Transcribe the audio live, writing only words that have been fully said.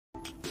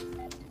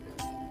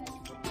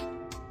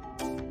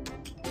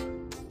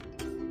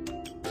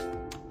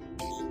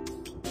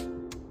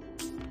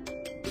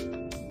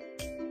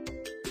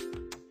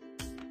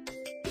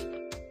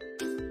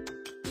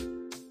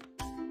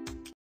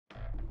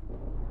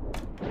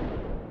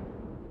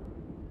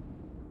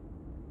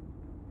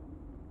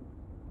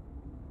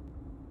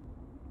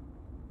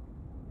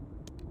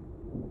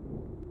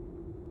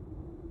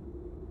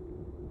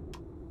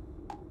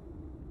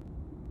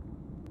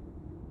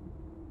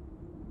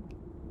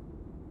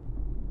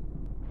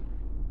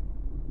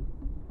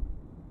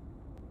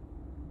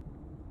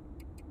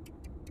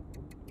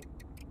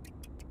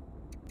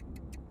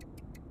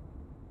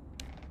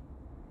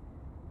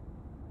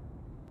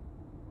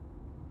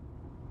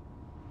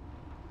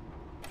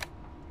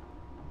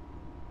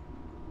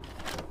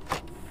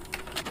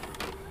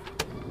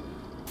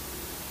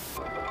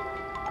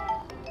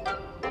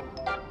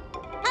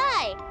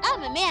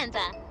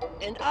Amanda.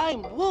 And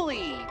I'm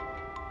Wooly.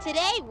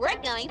 Today we're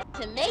going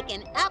to make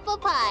an apple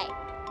pie.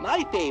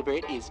 My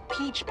favorite is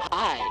peach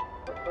pie.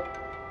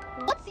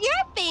 What's your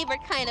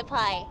favorite kind of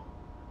pie?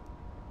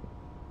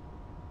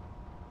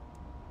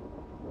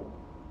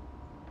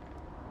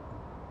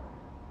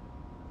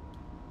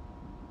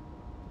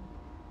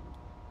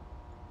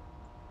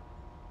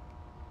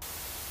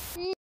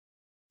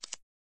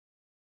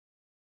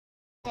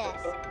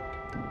 Yes.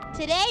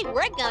 Today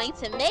we're going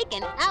to make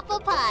an apple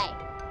pie.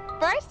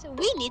 First,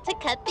 we need to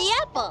cut the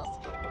apples.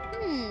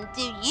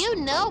 Do you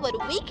know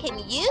what we can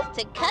use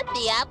to cut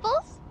the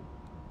apples?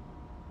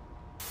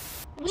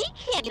 We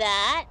can't do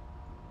that.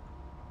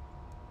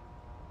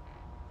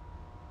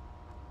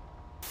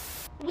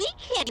 We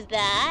can't do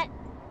that.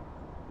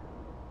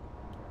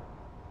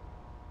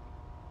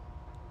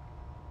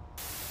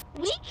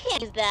 We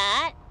can't do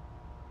that.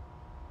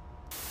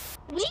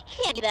 We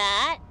can't do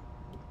that.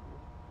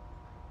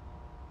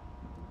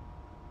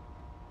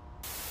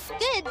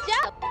 Good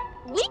job!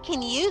 We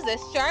can use a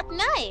sharp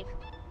knife.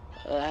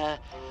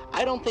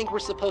 I don't think we're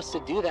supposed to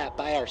do that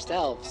by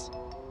ourselves.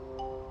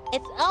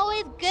 It's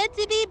always good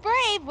to be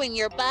brave when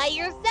you're by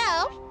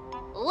yourself.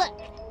 Look,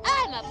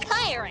 I'm a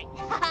pirate!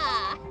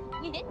 Ha!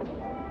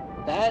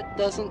 That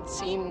doesn't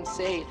seem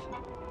safe.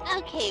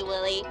 Okay,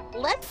 Willie,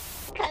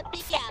 let's cut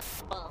the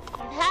apples.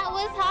 That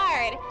was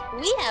hard.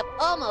 We have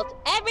almost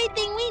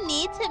everything we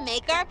need to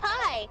make our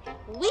pie.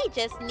 We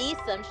just need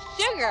some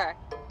sugar.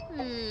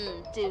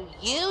 Do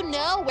you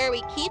know where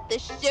we keep the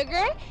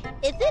sugar?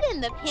 Is it in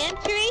the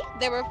pantry,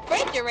 the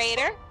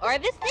refrigerator, or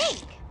the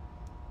sink?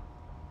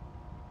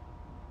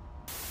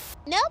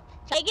 Nope,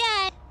 try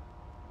again.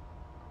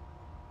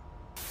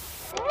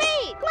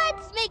 Great,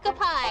 let's make a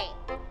pie.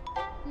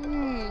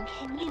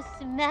 Can you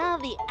smell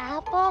the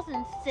apples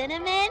and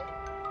cinnamon?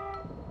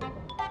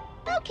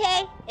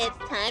 Okay, it's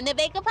time to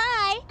bake a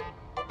pie.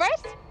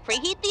 First,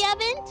 preheat the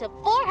oven to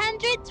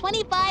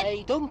 425.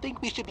 I don't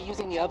think we should be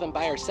using the oven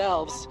by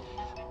ourselves.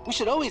 We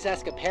should always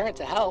ask a parent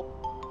to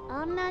help.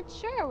 I'm not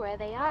sure where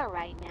they are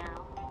right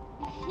now.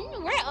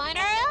 We're on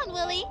our own,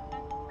 Willie.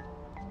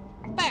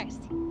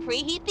 First,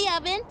 preheat the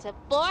oven to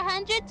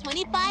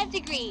 425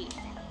 degrees.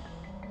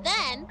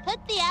 Then, put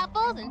the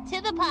apples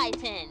into the pie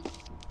tin.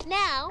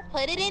 Now,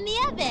 put it in the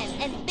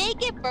oven and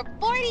bake it for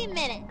 40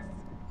 minutes.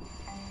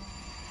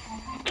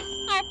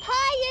 Our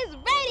pie is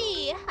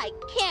ready! I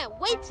can't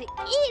wait to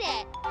eat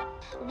it!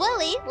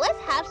 Willie, let's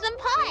have some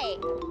pie!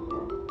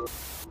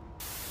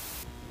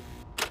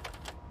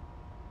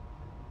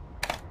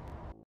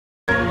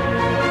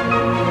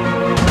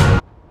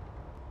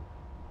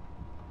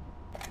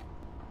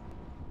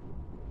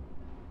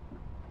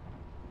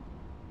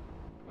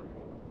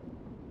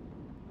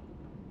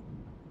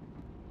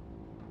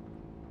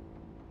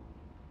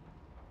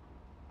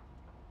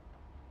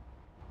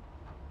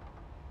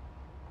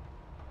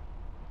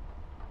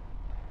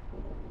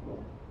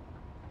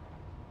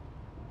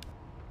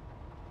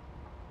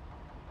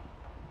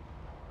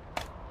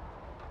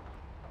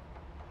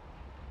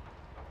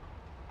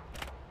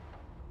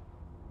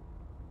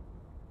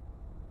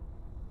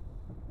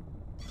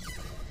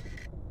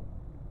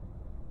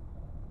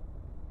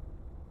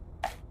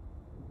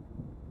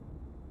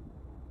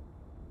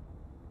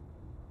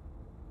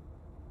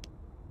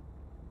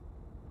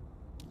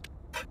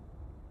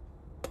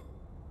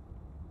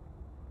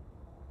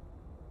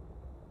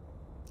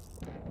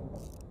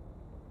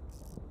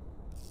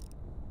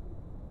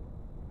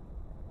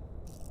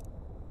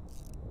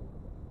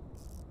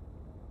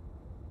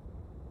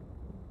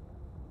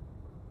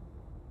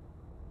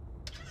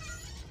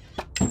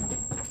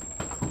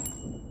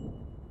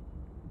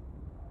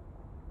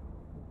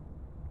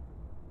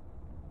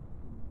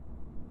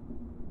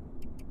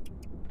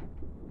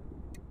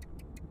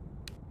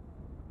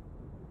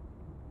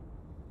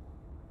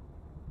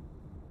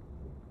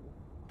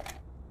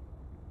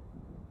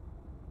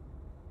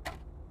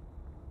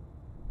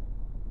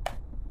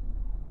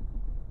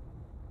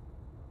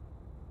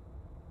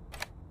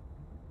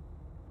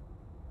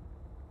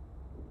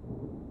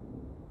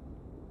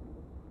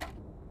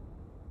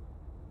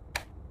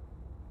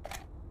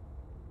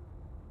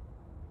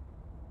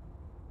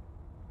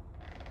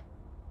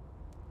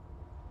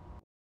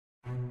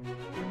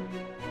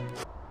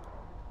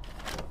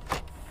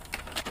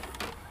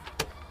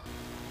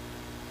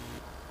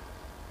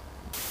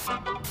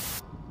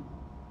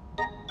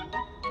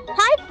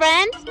 Hi,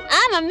 friends.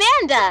 I'm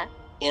Amanda.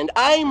 And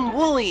I'm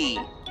Wooly.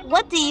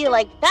 What do you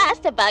like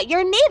best about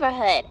your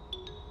neighborhood?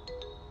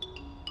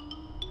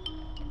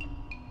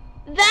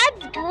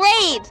 That's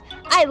great!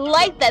 I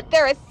like that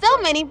there are so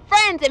many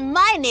friends in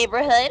my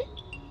neighborhood.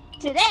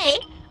 Today,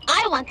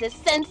 I want to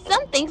send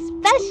something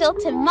special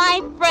to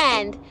my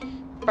friend.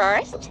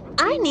 First,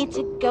 I need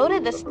to go to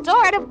the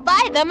store to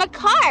buy them a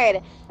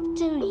card.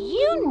 Do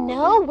you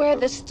know where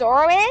the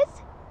store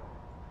is?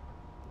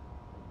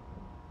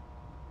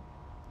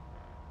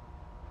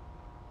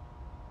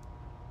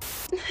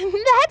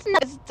 That's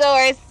not a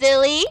store,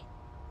 silly.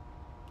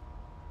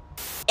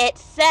 It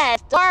says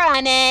store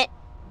on it.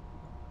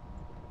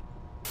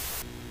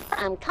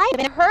 I'm kind of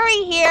in a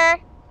hurry here.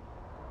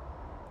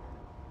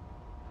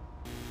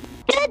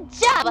 Good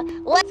job!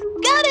 Let's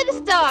go to the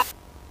store!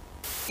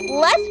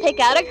 Let's pick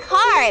out a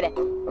card!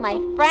 My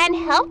friend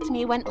helped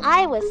me when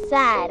I was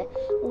sad.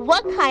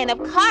 What kind of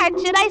card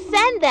should I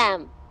send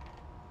them?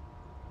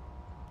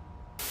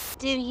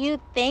 Do you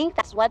think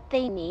that's what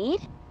they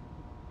need?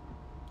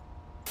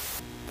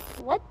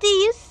 What do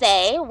you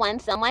say when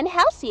someone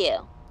helps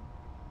you?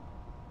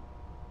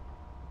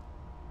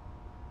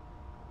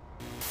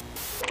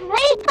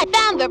 Great! I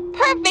found the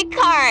perfect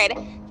card!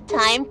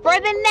 Time for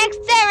the next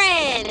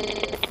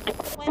errand!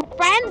 When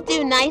friends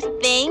do nice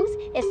things,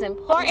 it's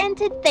important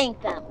to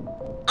thank them.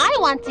 I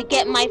want to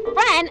get my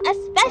friend a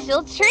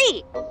special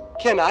treat.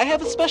 Can I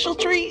have a special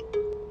treat?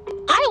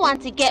 I want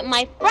to get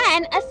my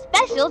friend a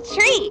special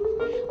treat.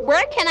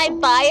 Where can I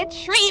buy a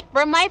treat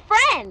for my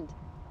friend?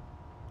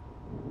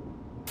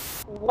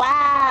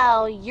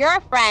 Wow, your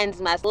friends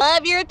must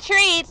love your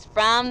treats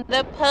from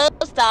the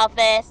post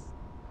office.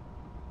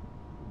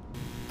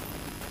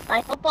 I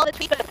hope all the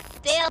treats are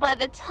stale by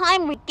the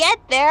time we get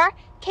there.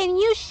 Can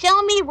you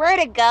show me where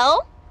to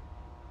go?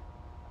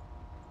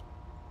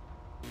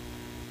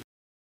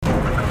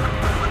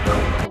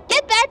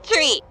 Get that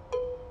treat!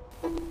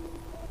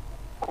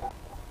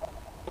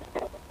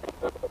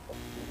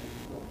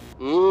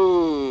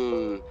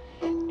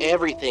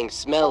 Everything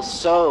smells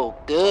so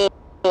good.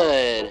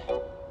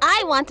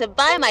 I want to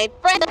buy my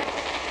friend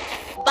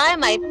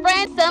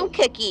some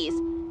cookies.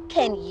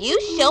 Can you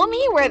show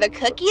me where the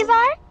cookies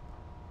are?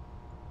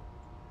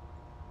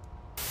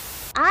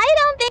 I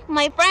don't think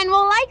my friend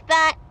will like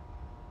that.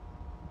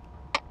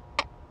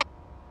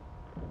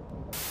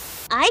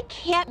 I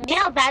can't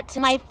mail that to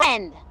my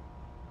friend.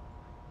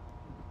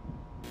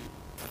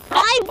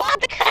 I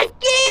want the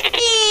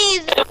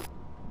cookies!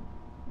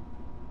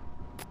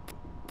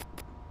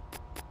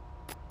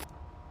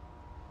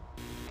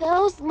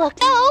 Those look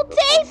so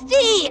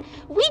tasty!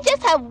 We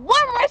just have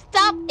one more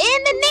stop in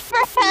the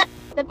neighborhood.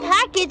 The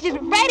package is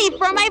ready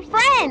for my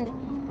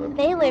friend.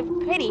 They live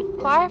pretty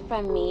far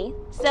from me,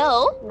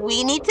 so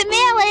we need to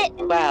mail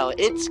it. Wow,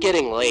 it's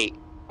getting late.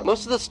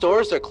 Most of the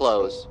stores are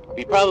closed.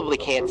 We probably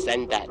can't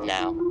send that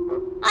now.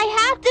 I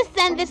have to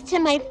send this to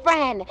my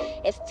friend.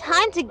 It's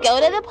time to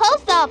go to the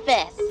post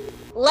office.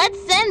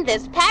 Let's send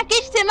this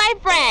package to my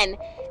friend.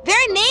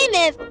 Their name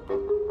is...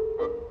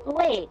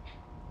 Wait,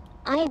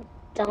 I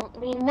don't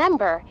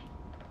remember.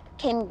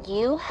 Can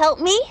you help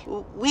me?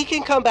 We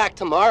can come back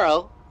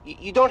tomorrow.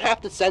 You don't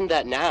have to send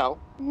that now.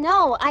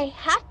 No, I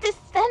have to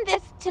send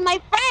this to my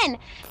friend.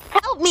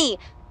 Help me.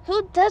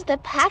 Who does the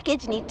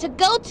package need to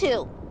go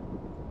to?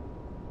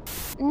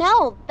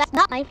 No, that's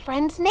not my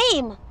friend's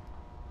name.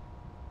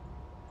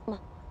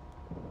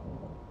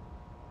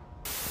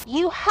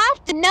 You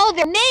have to know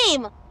their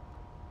name.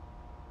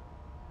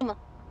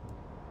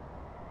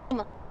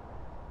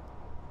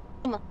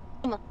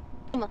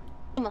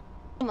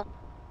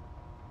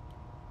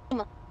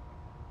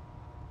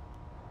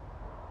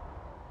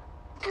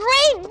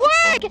 Great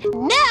work!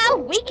 Now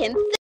we can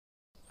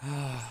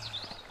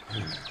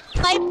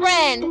my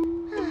friend.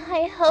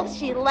 I hope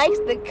she likes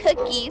the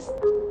cookies.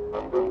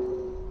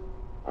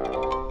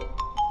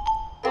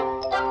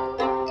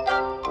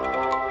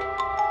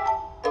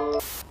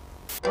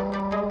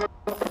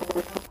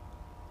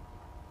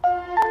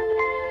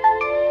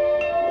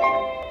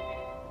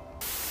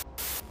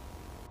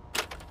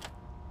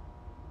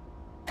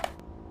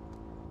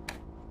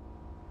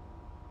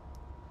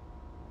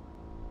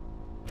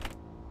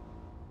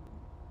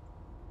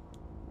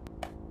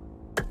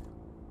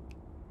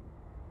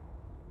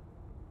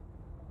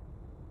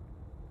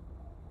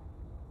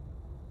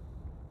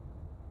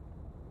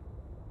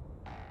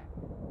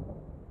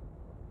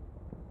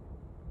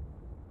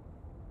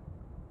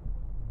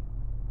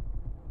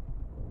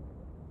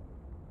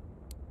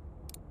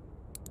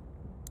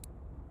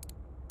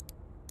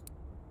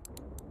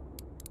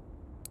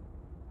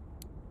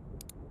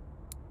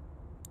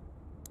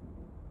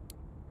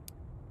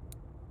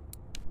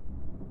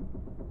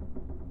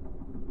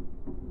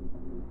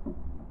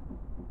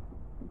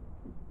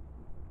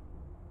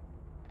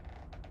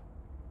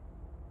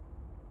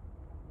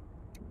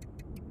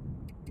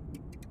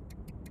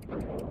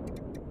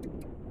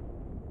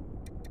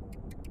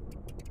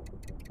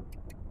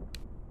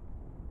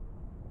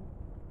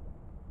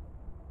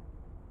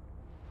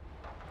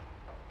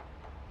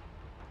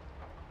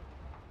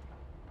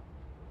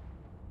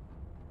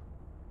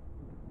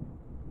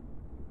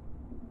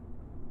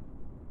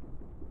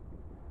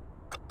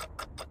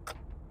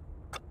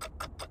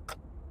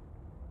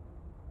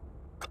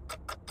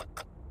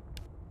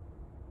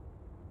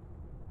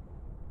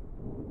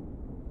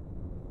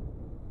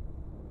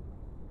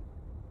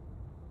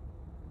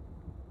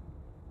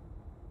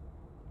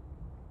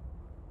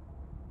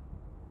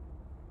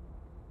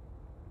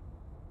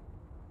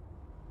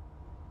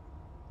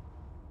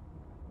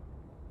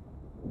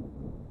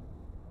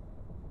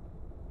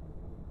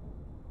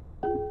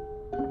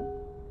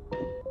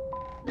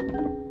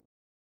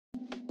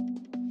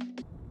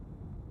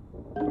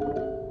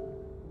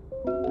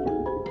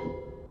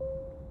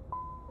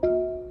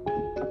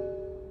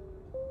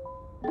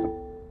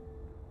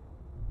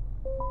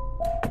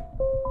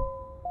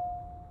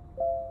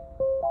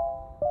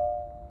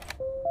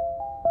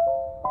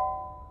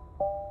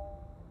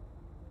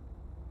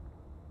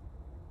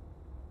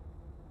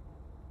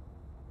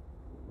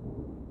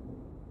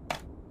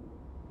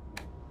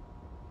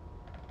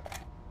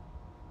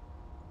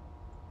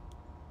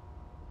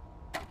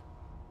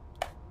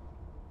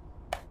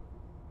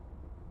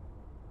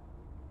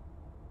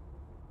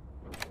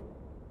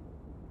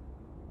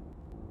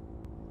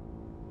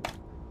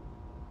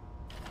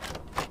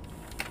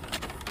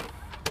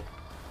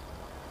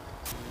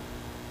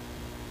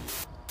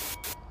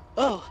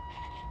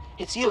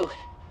 It's you.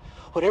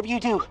 Whatever you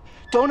do,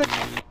 don't...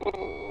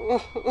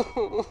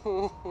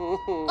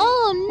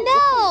 Oh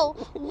no!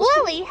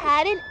 Wooly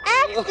had an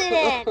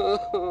accident!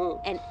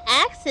 An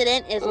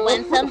accident is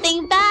when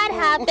something bad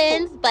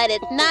happens, but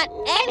it's not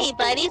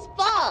anybody's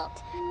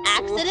fault.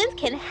 Accidents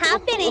can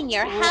happen in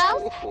your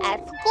house,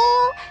 at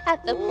school,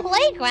 at the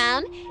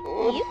playground.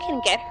 You can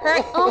get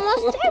hurt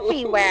almost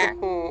everywhere.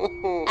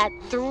 At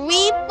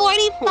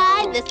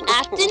 3:45 this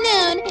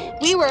afternoon,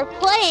 we were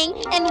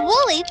playing and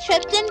Wooly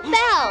tripped and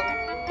fell.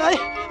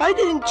 I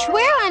didn't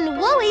Where on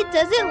Wooly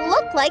does it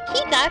look like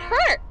he got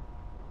hurt?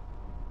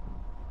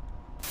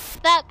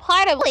 That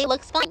part of Wooly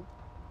looks fine.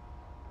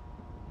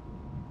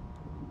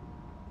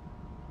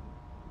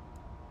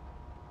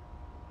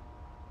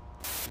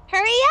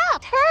 Hurry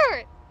up! It's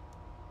hurt!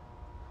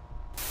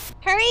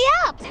 Hurry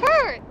up! It's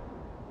hurt!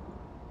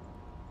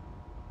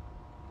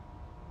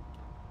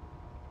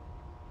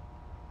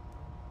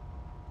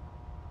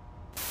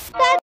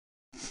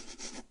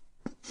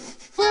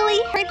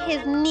 Wooly hurt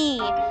his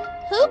knee.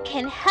 Who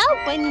can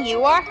help when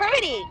you are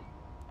hurting?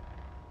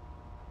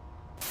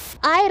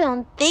 I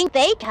don't think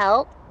they can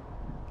help.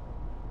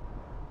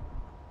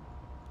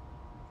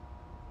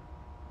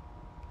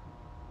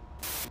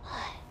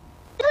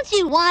 Don't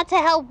you want to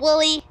help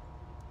Wooly?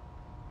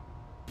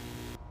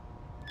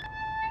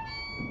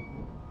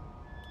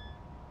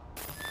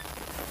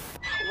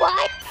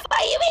 Why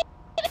are you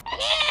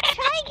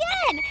Try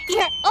again!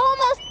 You're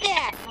almost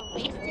there! I'm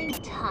wasting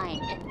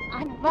time and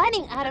I'm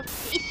running out of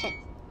patience.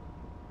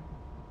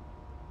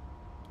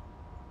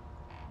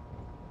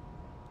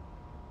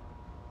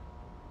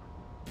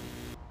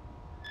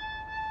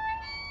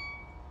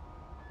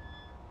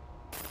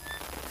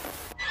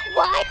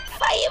 Why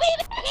are you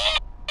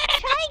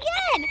Try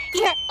again!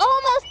 You're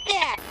almost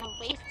there! I'm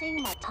wasting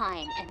my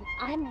time and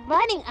I'm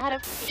running out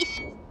of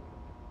patience.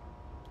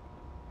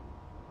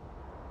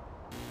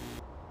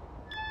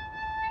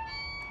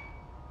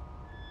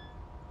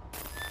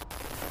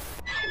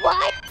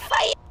 Why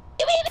are you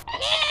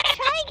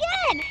Try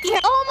again!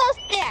 You're almost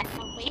there!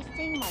 I'm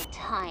wasting my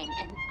time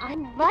and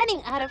I'm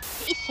running out of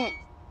patience.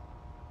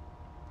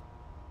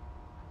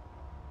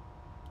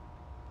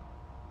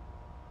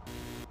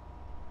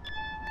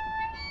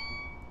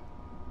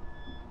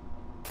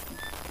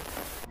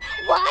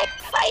 Why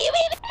are you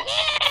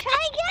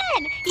Try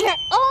again!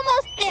 You're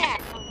almost there!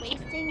 I'm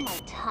wasting my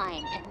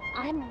time and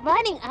I'm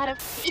running out of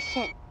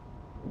patience.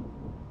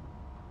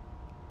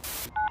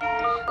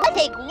 Let's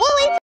take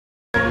Wooly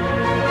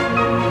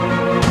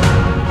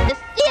to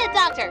see a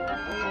doctor.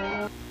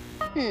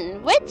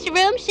 Which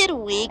room should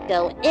we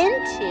go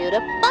into to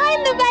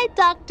find the right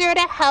doctor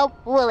to help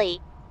Wooly?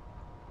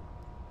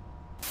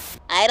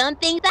 I don't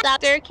think the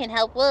doctor can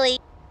help Wooly.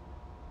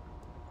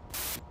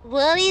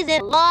 Wooly's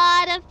in a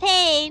lot of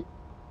pain.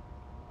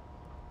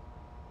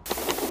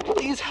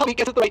 Please help me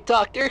get to the right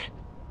doctor.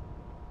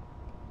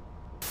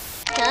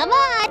 Come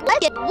on, let's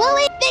get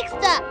Wooly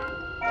fixed up.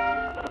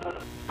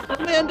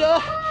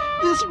 Amanda,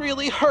 this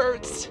really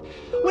hurts.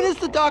 When is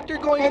the doctor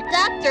going The to...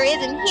 doctor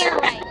isn't here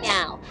right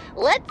now.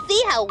 Let's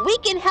see how we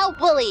can help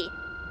Wooly.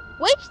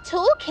 Which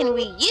tool can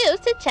we use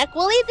to check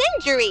Wooly's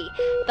injury?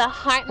 The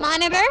heart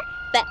monitor,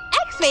 the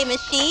x-ray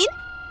machine,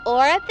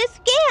 or the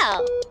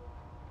scale?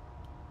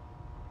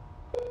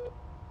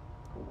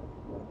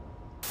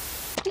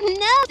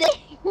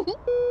 No.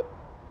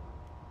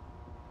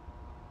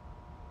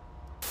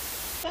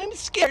 I'm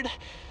scared.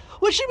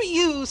 What should we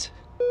use?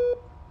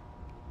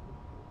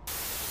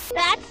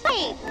 That's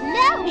right.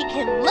 Now we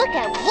can look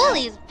at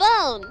Wooly's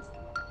bones.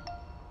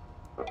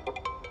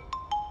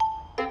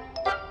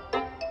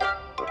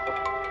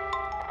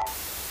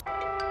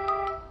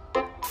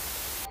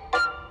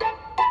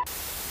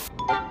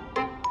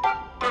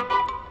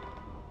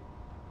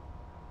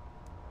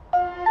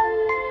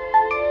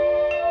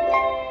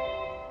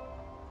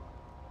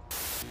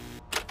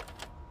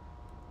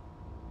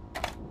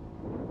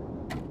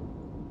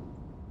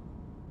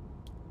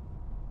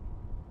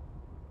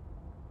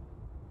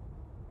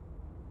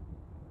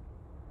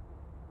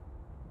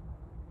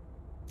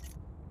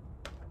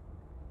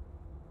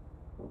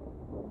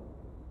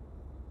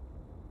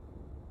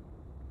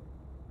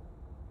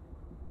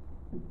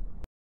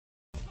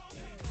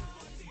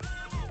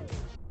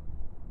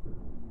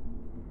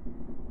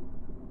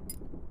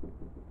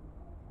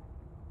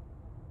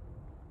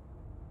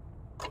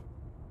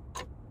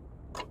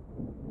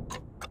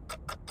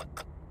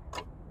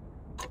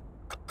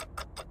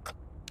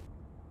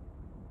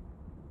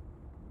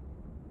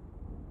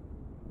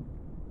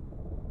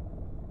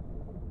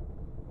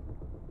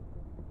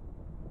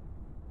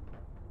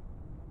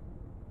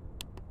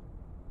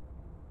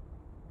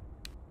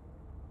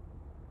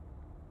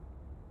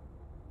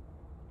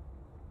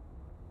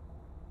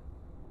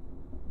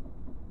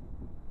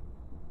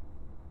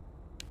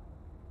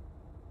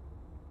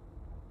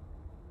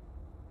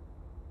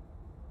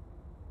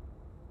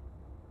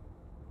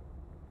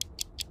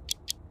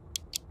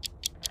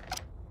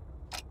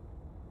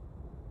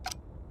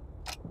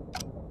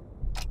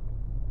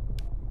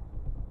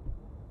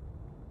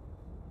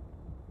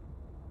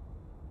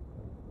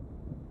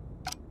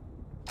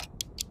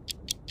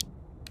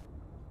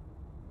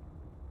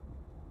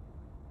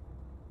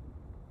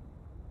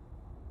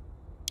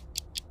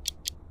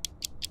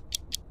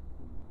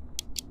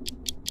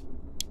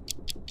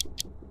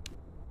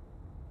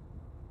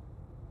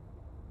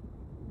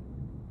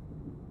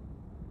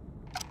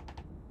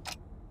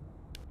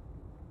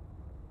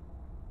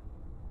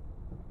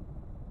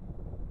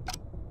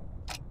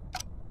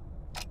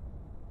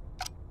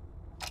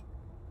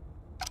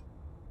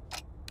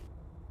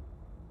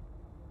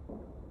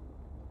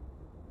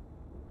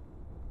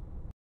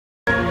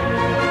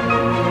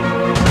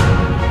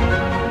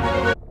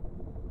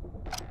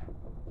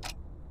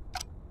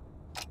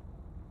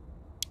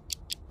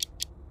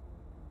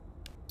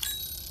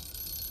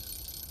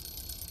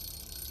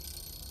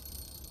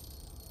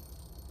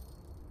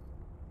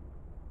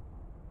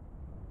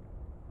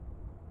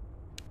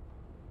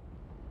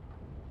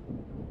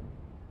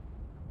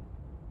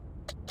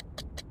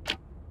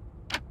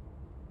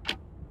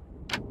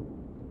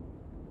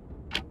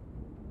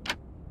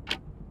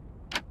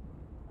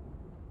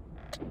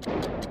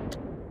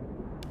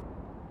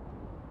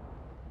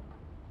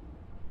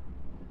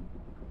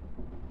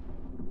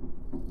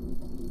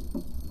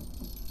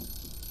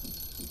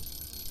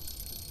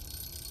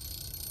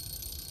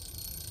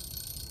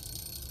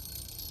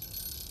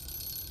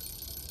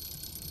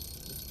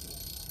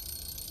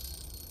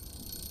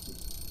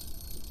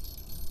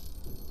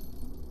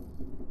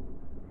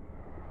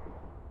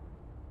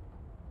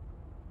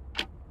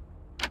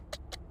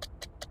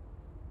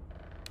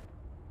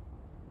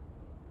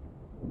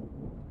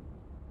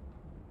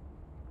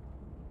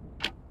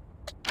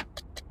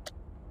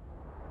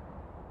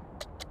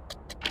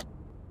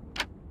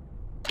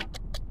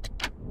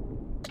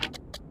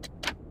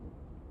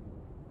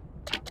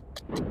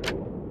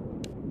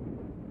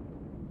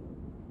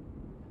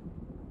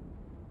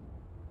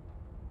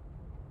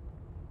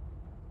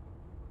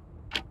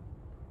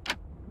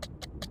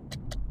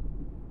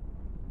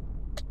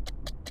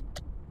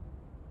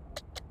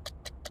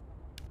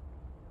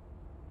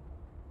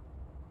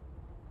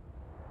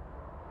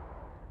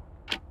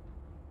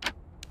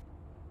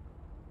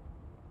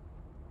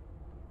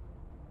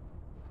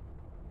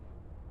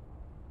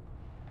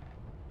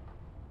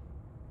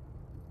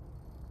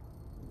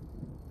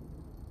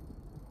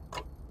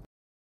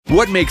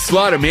 What makes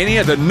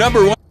Slotomania the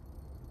 #1?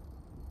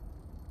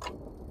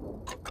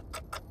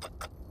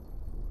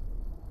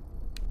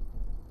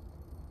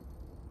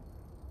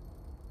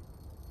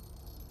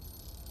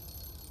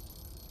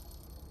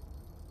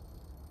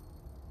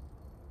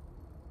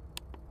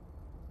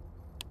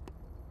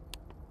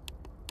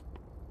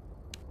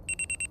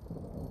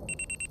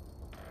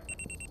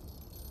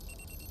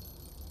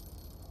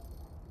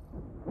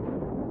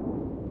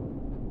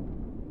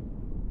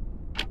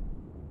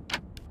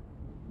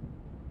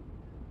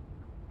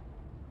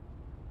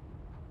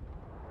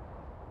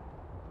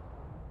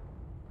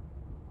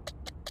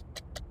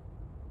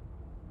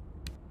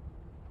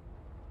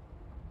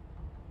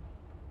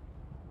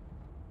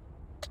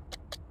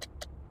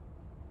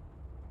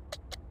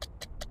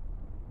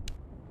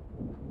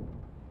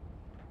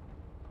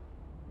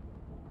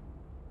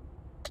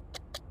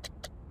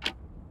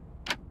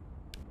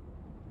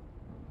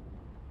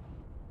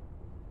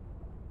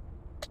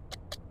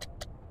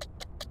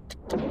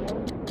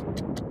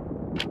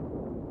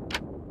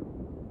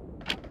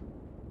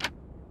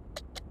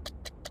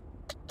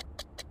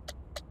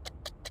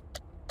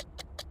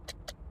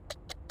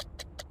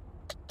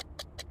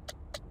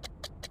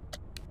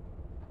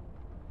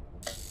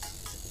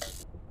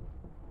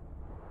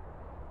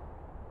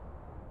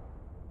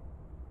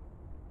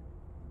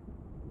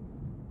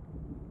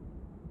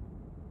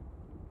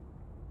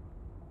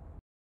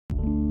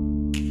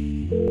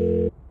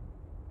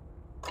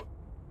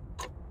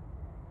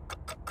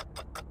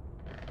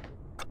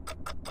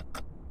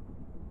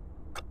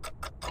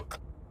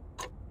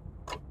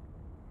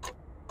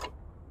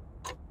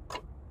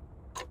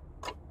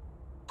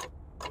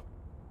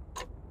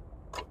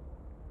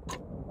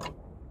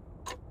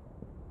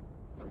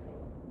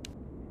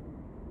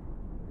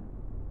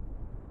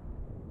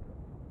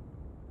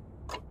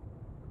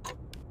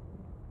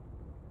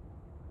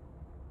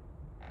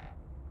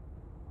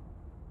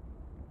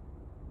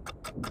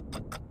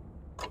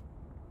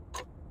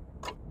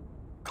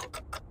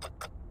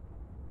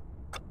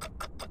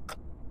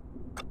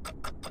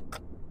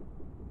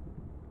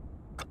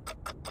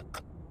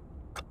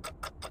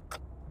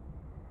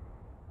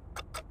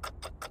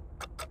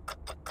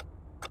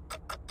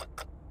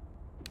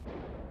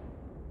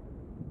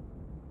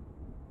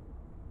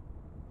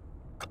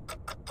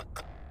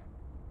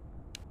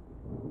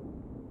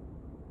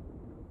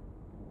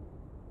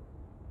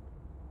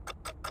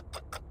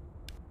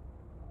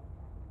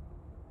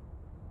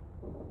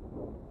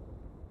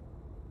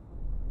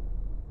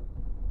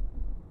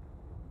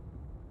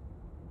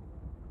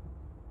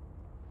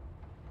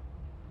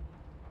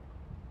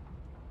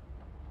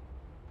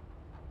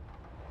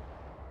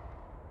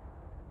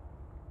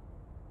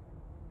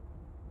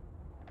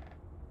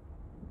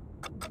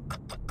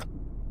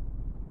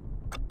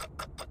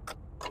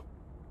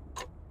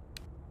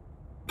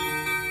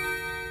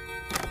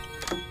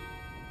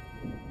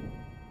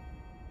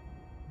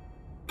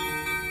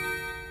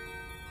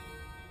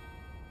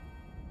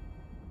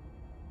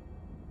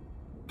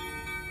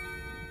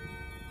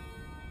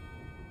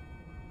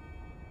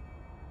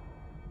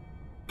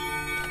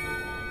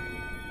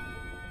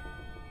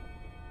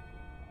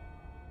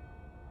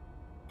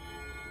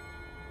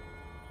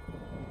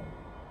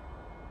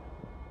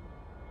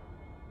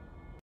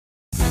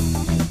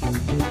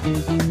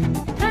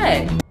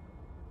 Hey.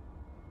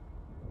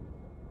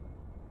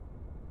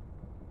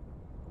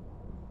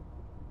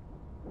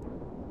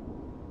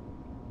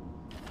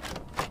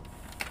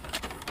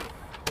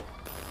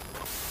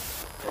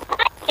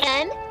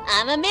 And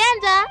I'm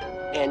Amanda.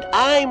 And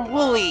I'm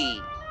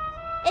Wooly.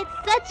 It's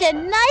such a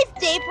nice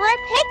day for a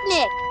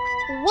picnic.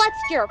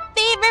 What's your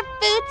favorite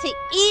food to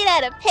eat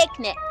at a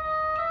picnic?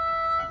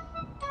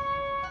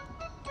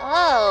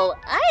 Oh,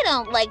 I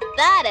don't like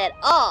that at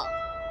all.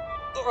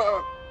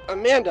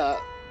 Amanda,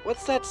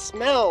 what's that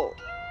smell?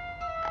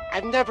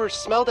 I've never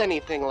smelled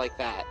anything like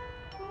that.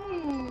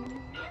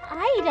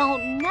 I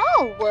don't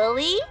know,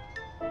 Wooly.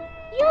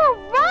 You're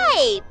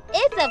right.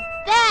 It's a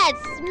bad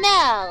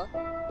smell.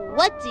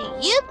 What do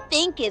you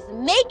think is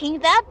making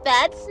that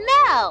bad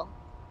smell?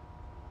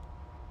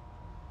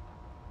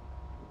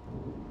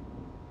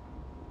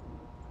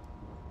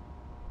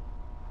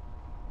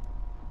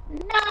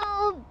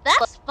 No,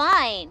 that's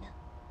fine.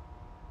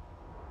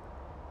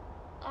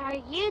 Are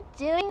you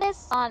doing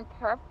this on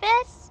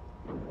purpose?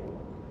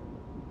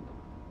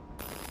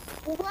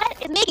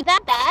 What is making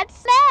that bad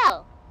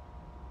smell?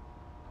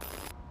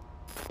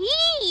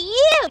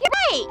 You're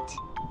right!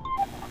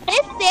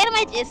 This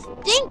sandwich is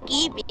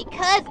stinky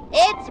because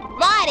it's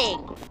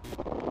rotting.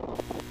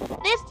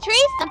 This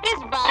tree stump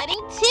is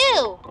rotting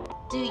too.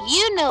 Do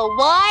you know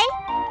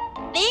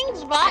why?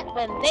 Things rot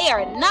when they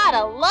are not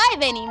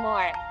alive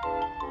anymore.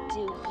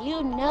 Do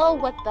you know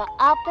what the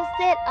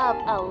opposite of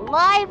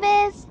alive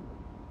is?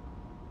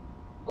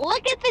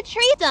 Look at the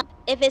tree stump.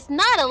 If it's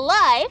not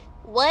alive,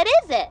 what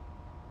is it?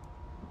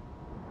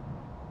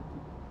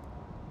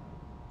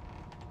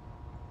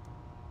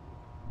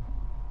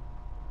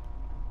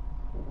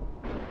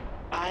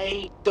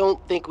 I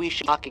don't think we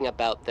should be talking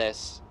about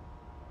this.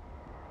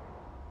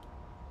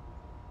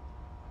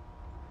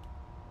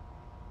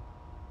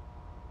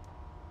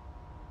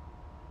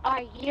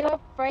 Are you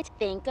afraid to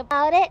think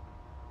about it?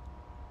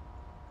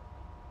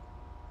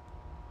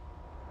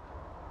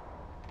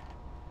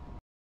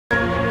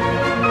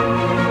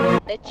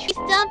 The tree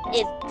stump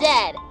is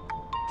dead.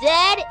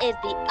 Dead is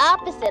the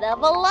opposite of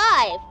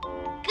alive.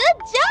 Good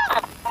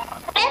job!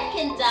 Plants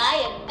can die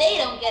if they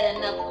don't get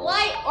enough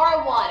light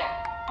or water,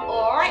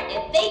 or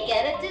if they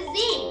get a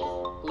disease.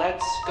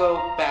 Let's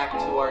go back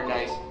to our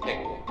nice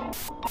picnic.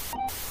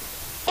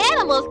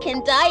 Animals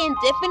can die in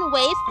different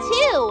ways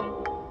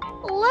too.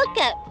 Look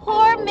at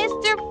poor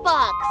Mr.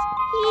 Fox.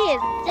 He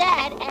is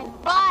dead and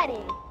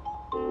rotting.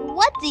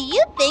 What do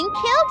you think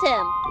killed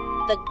him?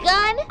 The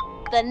gun,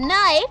 the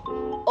knife,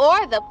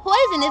 or the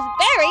poisonous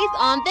berries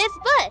on this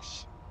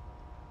bush?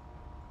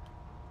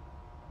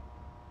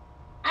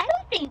 I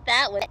don't think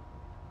that was...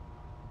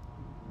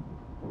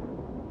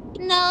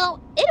 No,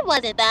 it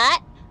wasn't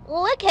that.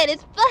 Look at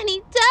his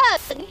funny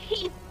tongue.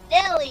 He's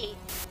silly.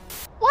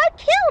 What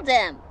killed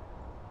him?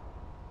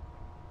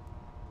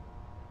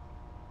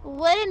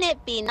 Wouldn't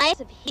it be nice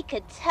if he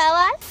could tell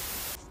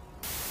us?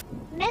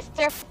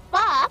 Mr.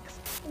 Fox,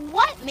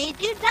 what made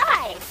you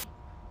die?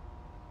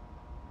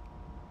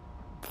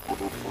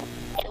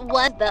 It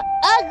was the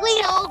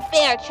ugly old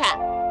bear trap.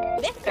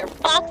 Mr.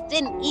 Fox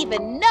didn't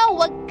even know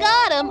what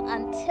got him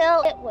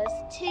until it was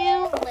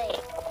too late.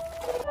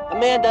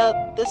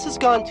 Amanda, this has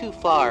gone too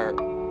far.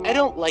 I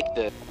don't like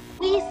this.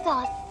 We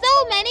saw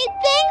so many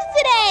things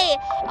today!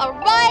 A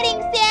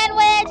rotting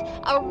sandwich,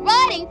 a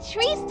rotting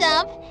tree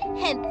stump,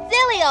 and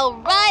silly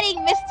old rotting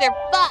Mr.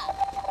 Fox.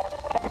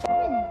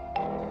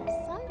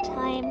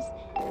 Sometimes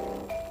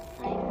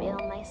I feel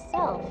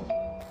myself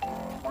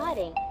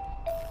rotting,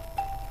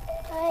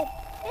 but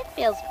it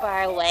feels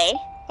far away.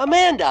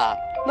 Amanda,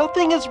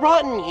 nothing is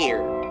rotten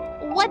here.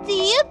 What do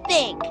you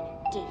think?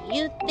 Do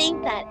you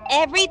think that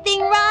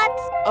everything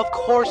rots? Of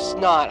course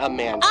not,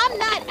 Amanda. I'm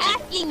not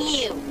asking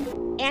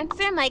you.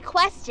 Answer my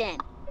question.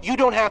 You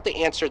don't have to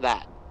answer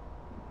that.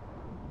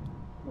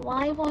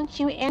 Why won't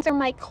you answer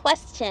my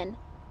question?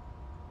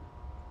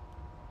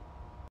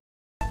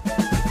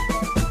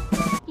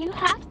 You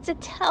have to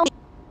tell me.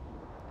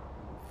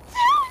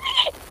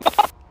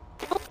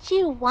 Don't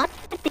you want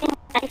to be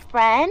my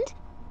friend?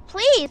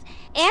 Please,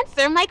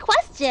 answer my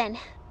question.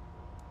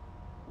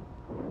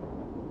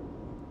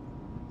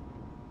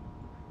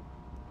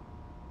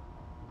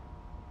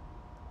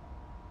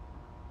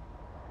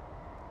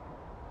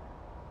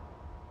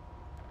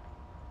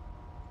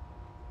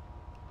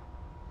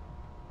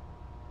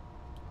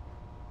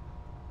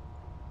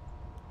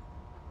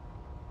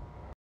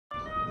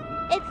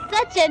 It's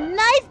such a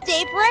nice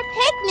day for a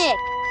picnic.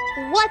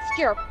 What's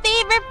your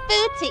favorite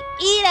food to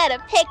eat at a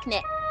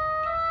picnic?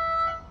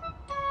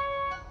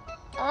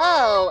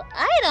 Oh,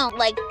 I don't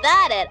like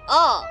that at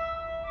all.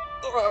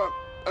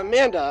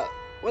 Amanda,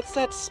 what's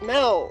that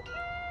smell?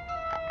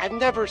 I've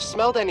never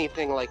smelled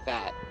anything like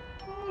that.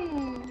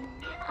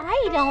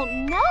 I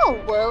don't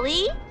know,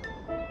 Wooly.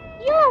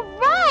 You're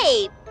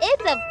right.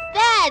 It's a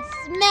bad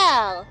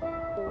smell.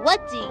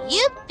 What do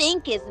you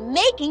think is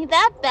making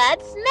that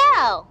bad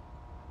smell?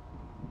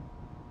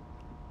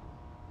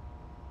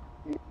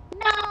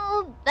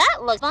 No,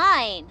 that looks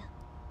fine.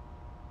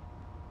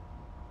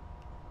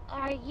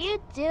 Are you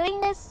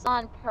doing this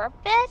on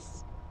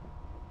purpose?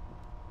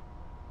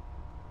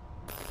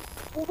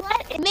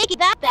 What is making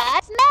that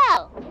bad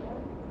smell?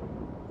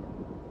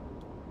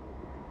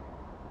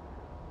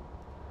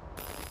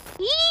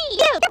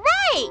 You're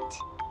right!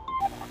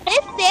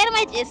 This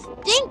sandwich is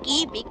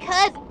stinky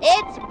because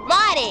it's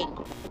rotting.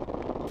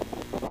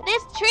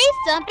 This tree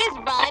stump is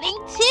rotting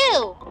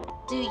too.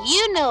 Do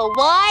you know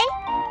why?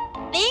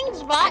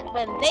 Things rot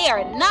when they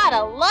are not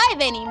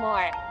alive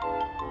anymore.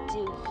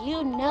 Do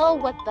you know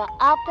what the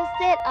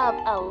opposite of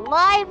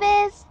alive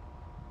is?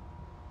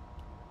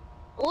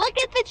 Look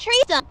at the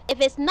tree stump. If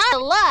it's not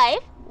alive,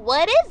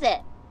 what is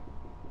it?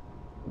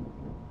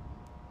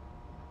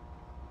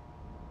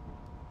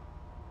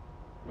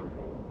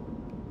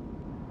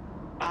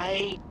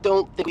 I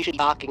don't think we should be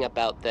talking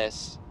about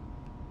this.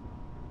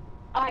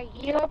 Are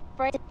you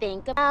afraid to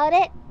think about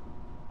it?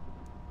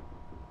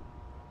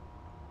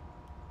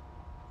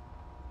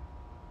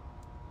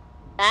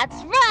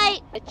 That's right!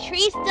 The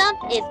tree stump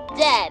is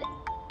dead.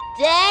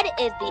 Dead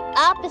is the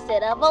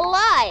opposite of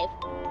alive.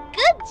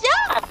 Good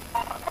job!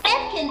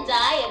 Plants can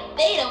die if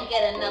they don't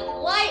get enough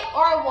light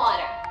or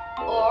water,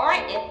 or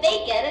if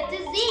they get a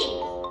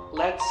disease.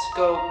 Let's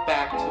go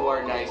back to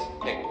our nice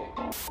picnic.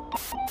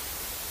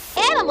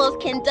 Animals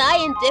can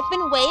die in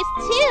different ways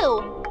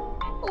too.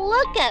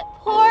 Look at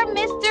poor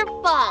Mr.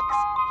 Fox.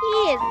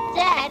 He is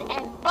dead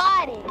and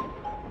rotting.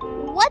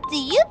 What do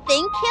you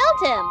think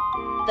killed him?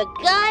 The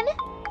gun,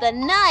 the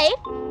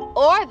knife,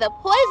 or the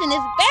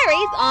poisonous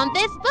berries on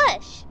this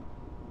bush?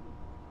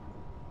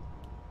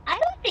 I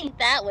don't think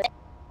that was...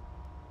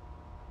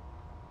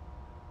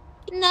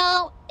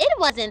 No, it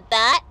wasn't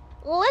that.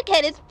 Look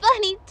at his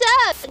funny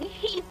tongue.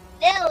 He's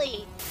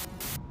silly.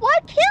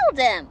 What killed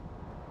him?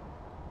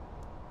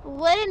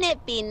 Wouldn't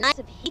it be nice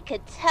if he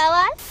could tell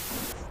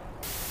us?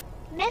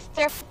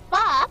 Mr.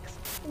 Fox,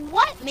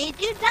 what made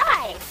you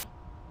die?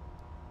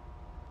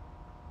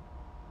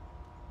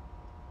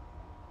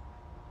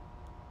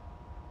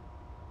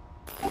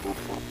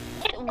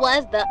 It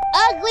was the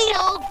ugly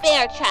old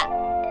bear trap.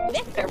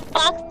 Mr.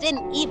 Fox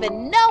didn't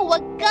even know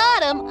what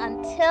got him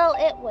until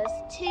it was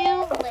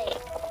too late.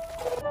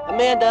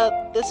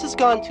 Amanda, this has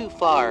gone too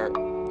far.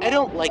 I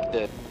don't like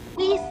this.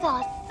 We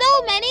saw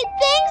so many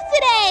things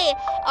today!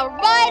 A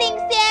rotting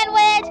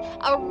sandwich,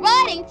 a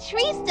rotting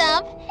tree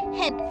stump,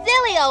 and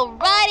silly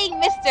old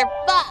rotting Mr.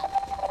 Fox.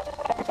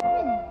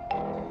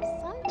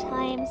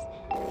 Sometimes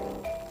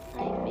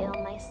I feel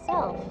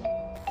myself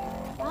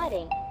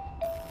rotting,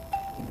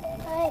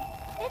 but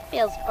it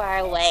feels far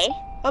away.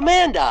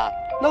 Amanda,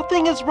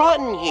 nothing is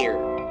rotten here.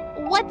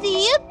 What do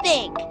you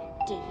think?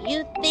 Do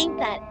you think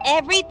that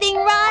everything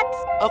rots?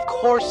 Of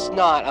course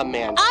not,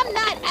 Amanda. I'm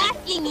not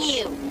asking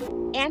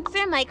you.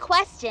 Answer my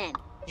question.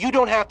 You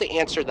don't have to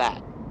answer that.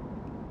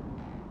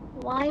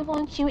 Why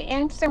won't you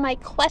answer my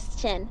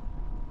question?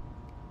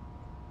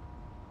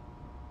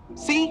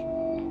 See?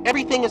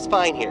 Everything is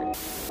fine here.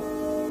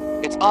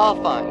 It's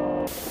all fine.